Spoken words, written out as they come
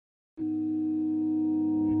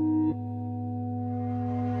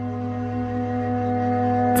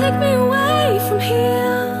Take me away from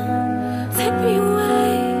here. Take me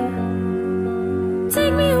away.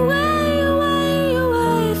 Take me away, away,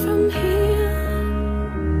 away from here.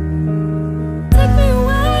 Take me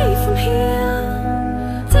away from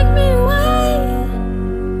here. Take me away.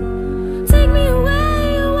 Take me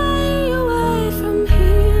away, away, away from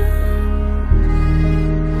here.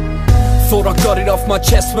 Thought I got it off my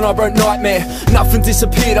chest when I wrote Nightmare. Nothing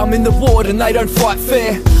disappeared, I'm in the ward and they don't fight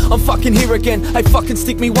fair. I'm fucking here again, hey fucking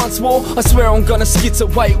stick me once more. I swear I'm gonna schizo,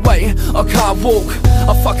 wait, I can't walk.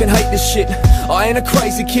 I fucking hate this shit, I ain't a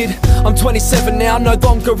crazy kid. I'm 27 now, no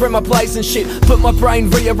longer am I blazing shit. But my brain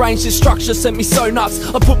rearranged its structure, sent me so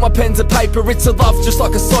nuts. I put my pen to paper, it's a love just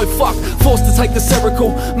like a so fuck. Forced to take the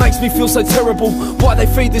Seroquel, makes me feel so terrible. Why they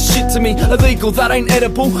feed this shit to me, illegal, that ain't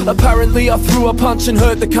edible. Apparently I threw a punch and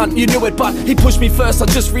hurt the cunt, you knew it but he pushed me first, I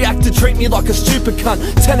just reacted, treat me like a stupid cunt.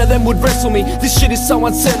 10 of them would wrestle me, this shit is so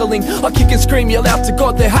unsettling. I kick and scream, yell out to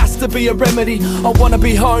God, there has to be a remedy. I wanna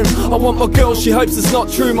be home, I want my girl, she hopes it's not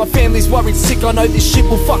true. My family's worried sick, I know this shit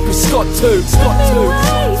will fuck with Scott too. Scott too.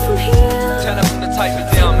 Tell them to take me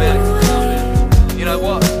down, man. You know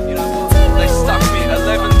what? They stuck me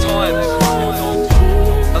 11 times.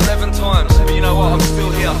 11 times, but you know what? I'm still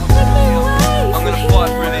here. I'm gonna fight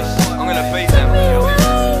for this. I'm gonna beat them.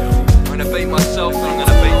 I'm gonna beat myself and I'm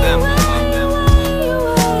gonna beat them.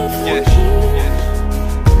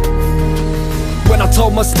 When I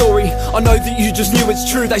told my story, I know that you just knew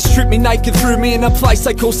it's true. They stripped me naked, threw me in a place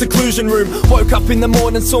they call seclusion room. Woke up in the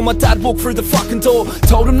morning, saw my dad walk through the fucking door.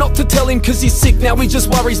 Told him not to tell him cause he's sick, now he just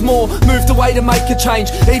worries more. Moved away to make a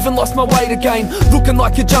change, even lost my weight again. Looking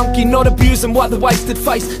like a junkie, not abusing by the wasted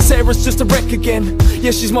face. Sarah's just a wreck again,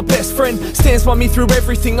 yeah she's my best friend. Stands by me through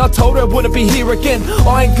everything, I told her I wouldn't be here again.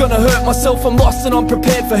 I ain't gonna hurt myself, I'm lost and I'm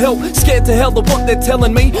prepared for help. Scared to hell of what they're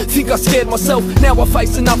telling me, think I scared myself. Now I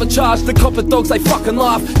face another charge, the copper dogs they fucking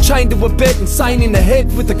laugh. Chained to a bed, insane in the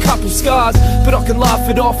head with a couple scars. But I can laugh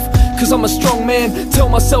it off, cause I'm a strong man. Tell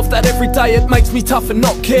myself that every day it makes me tough and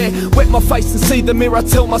not care. Wet my face and see the mirror,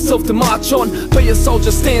 tell myself to march on. Be a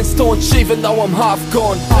soldier, stand staunch even though I'm half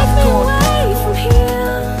gone. Take me away from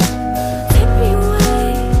here. Take me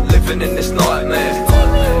away. Living in this nightmare. Take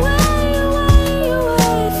me away, away,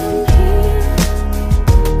 away from here.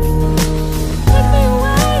 Take me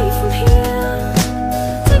away from here.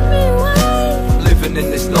 Take me away. Living in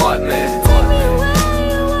this nightmare. Take me away,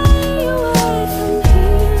 away, away from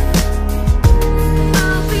here.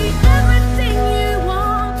 I'll be everything you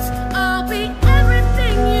want. I'll be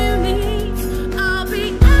everything you need. I'll be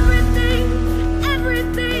everything,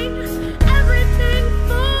 everything, everything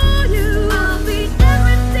for you. I'll be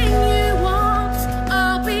everything you want.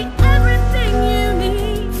 I'll be everything you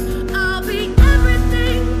need. I'll be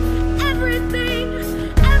everything, everything,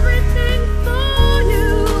 everything for you.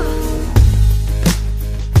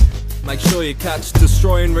 Make sure you catch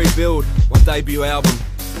Destroy and Rebuild, my debut album,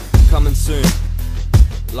 coming soon.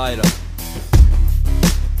 Later.